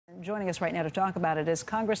Joining us right now to talk about it is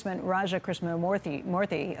Congressman Raja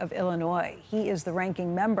Krishnamoorthi of Illinois. He is the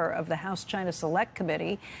ranking member of the House China Select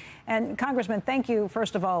Committee. And Congressman, thank you,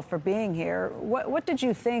 first of all, for being here. What did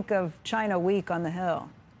you think of China Week on the Hill?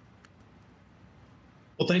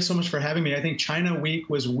 Well, thanks so much for having me. I think China Week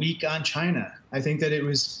was weak on China. I think that it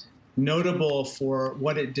was notable for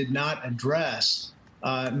what it did not address.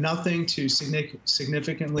 Nothing to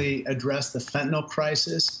significantly address the fentanyl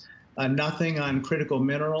crisis, nothing on critical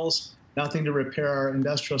minerals, nothing to repair our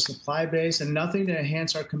industrial supply base, and nothing to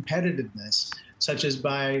enhance our competitiveness, such as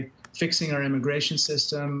by fixing our immigration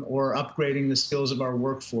system or upgrading the skills of our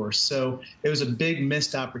workforce. So it was a big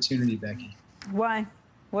missed opportunity, Becky. Why?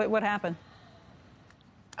 What happened?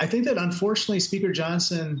 I think that, unfortunately, Speaker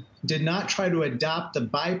Johnson did not try to adopt the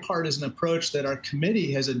bipartisan approach that our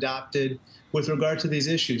committee has adopted with regard to these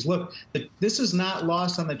issues. Look, this is not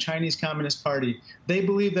lost on the Chinese Communist Party. They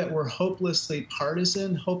believe that we're hopelessly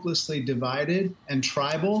partisan, hopelessly divided, and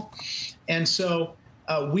tribal. And so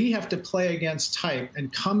we have to play against type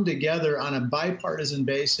and come together on a bipartisan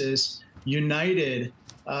basis, united,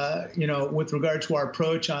 with regard to our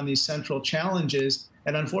approach on these central challenges.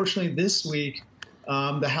 And unfortunately, this week,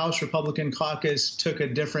 the House Republican caucus took a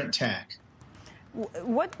different tack.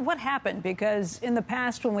 What happened? Because in the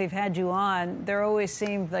past, when we've had you on, there always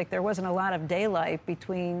seemed like there wasn't a lot of daylight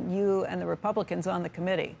between you and the Republicans on the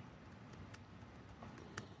committee.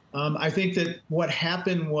 I think that what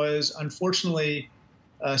happened was, unfortunately,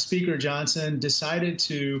 Speaker Johnson decided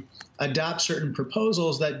to adopt certain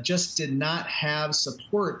proposals that just did not have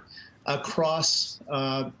support across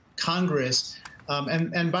Congress.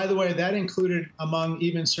 And by the way, that included among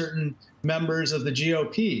even certain members of the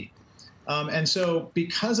GOP. And so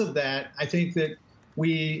because of that, I think that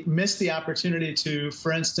we missed the opportunity to,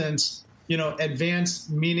 for instance, advance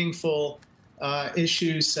meaningful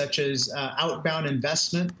issues such as outbound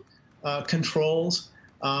investment controls,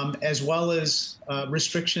 as well as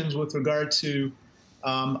restrictions with regard to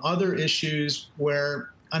other issues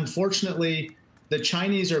where, unfortunately, the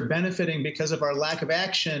Chinese are benefiting because of our lack of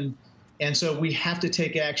action. And so we have to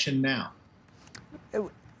take action now.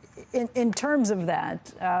 In terms of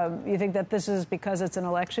that, you think that this is because it's an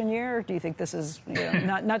election year? Do you think this is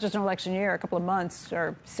not just an election year, a couple of months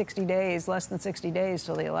or 60 days, less than 60 days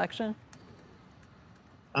till the election?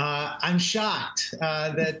 I'm shocked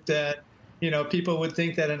that people would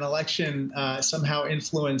think that an election somehow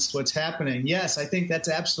influenced what's happening. Yes, I think that's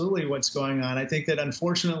absolutely what's going on. I think that,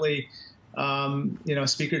 unfortunately,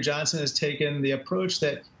 Speaker Johnson has taken the approach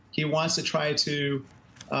that he wants to try to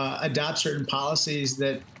adopt certain policies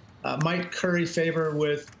that might curry favor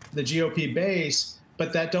with the GOP base,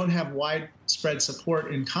 but that don't have widespread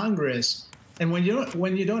support in Congress. And when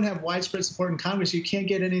you don't have widespread support in Congress, you can't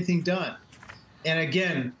get anything done. And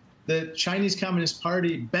again, the Chinese Communist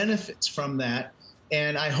Party benefits from that.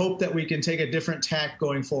 And I hope that we can take a different tack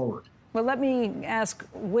going forward. Well, let me ask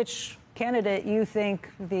which candidate you think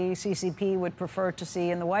the CCP would prefer to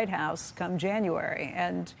see in the White House come January.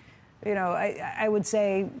 And, I would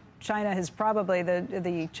say China has probably,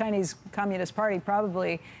 the Chinese Communist Party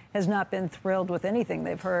probably has not been thrilled with anything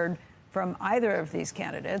they've heard from either of these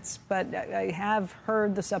candidates. But I have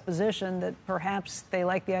heard the supposition that perhaps they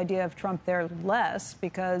like the idea of Trump there less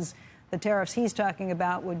because the tariffs he's talking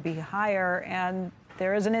about would be higher and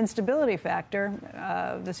there is an instability factor.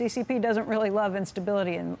 The CCP doesn't really love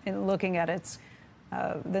instability in looking at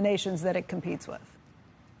the nations that it competes with.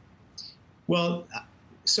 Well,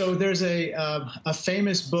 so there's a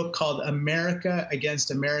famous book called America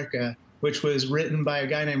Against America, which was written by a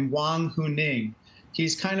guy named Wang Huning.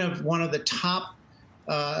 He's kind of one of the top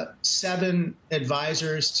 7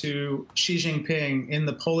 advisors to Xi Jinping in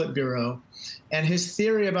the Politburo. And his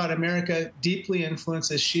theory about America deeply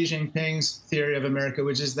influences Xi Jinping's theory of America,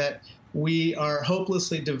 which is that we are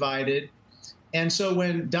hopelessly divided. And so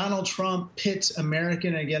when Donald Trump pits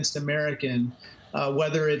American against American,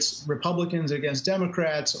 whether it's Republicans against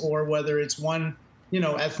Democrats or whether it's one,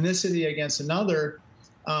 ethnicity against another,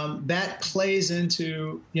 that plays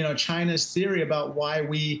into, China's theory about why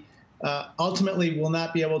we ultimately will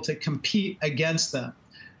not be able to compete against them.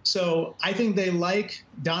 So I think they like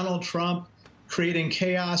Donald Trump creating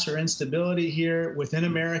chaos or instability here within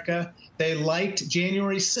America. They liked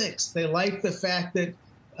January 6th. They liked the fact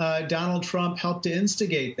that Donald Trump helped to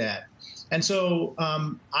instigate that. And so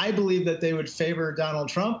I believe that they would favor Donald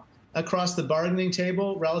Trump across the bargaining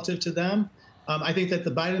table relative to them. I think that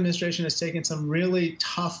the Biden administration has taken some really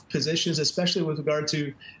tough positions, especially with regard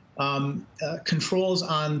to controls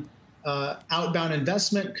on outbound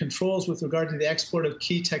investment, controls with regard to the export of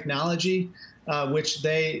key technology, which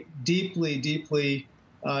they deeply, deeply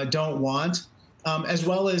don't want. as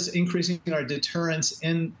well as increasing our deterrence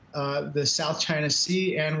in the South China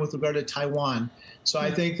Sea and with regard to Taiwan. So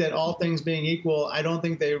I think that all things being equal, I don't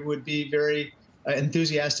think they would be very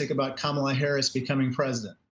enthusiastic about Kamala Harris becoming president.